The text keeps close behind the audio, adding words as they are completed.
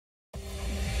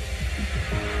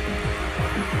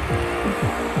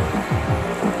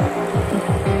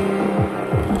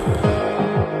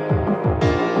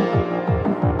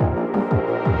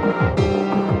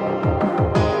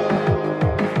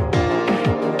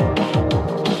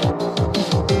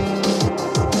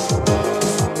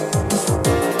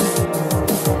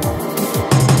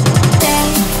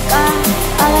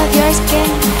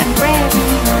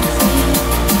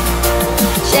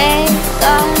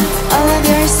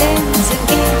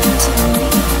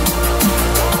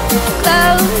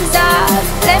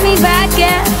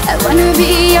wanna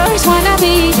be yours, wanna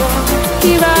be your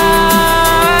hero.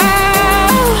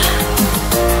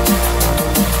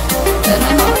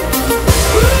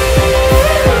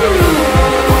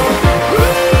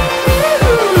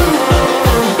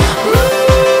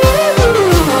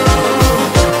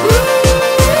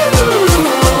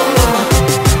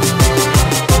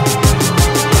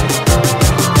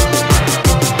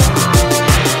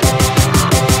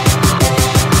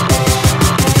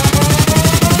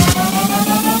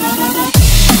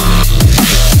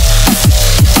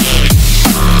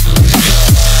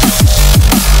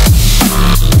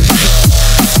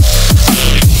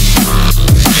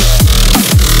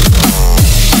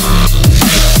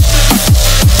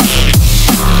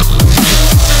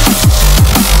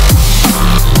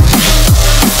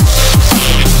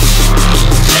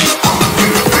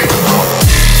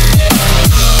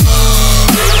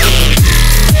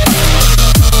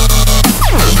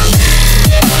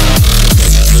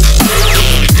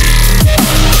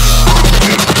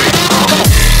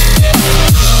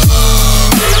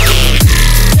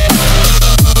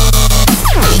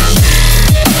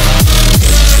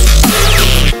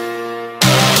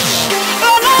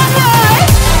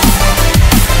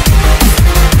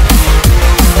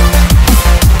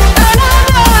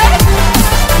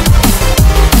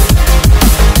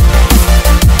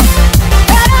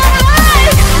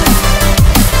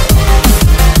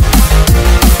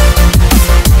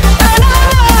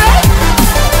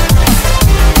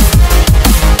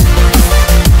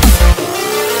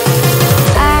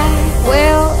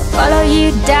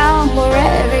 Down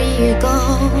wherever you go,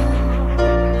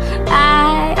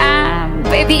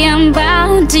 baby, I'm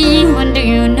bound to you, and do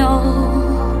you know?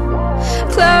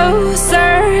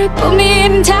 Closer, pull me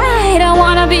in tight. I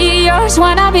wanna be yours,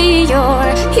 wanna be your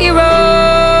hero.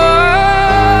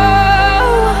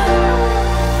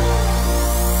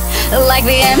 Like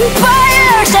the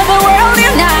empires of the world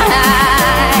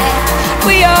unite,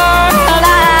 we are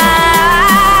alive,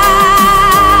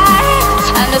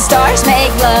 and the stars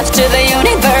make love to the